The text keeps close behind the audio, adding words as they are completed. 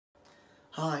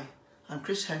Hi, I'm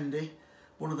Chris Hendy,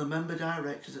 one of the member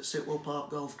directors at Sitwell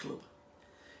Park Golf Club.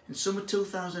 In summer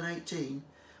 2018,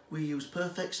 we used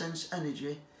Perfect Sense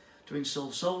Energy to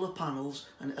install solar panels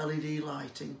and LED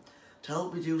lighting to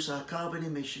help reduce our carbon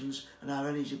emissions and our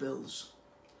energy bills.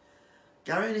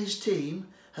 Gary and his team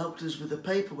helped us with the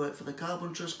paperwork for the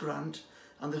Carbon Trust grant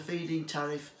and the feed-in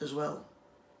tariff as well.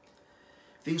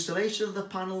 The installation of the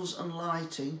panels and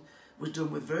lighting was done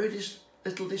with very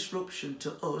little disruption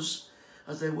to us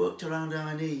as they worked around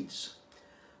our needs.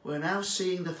 We're now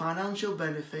seeing the financial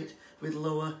benefit with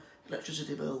lower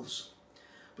electricity bills.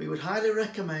 We would highly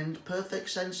recommend Perfect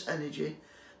Sense Energy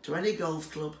to any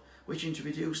golf club wishing to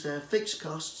reduce their fixed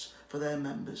costs for their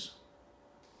members.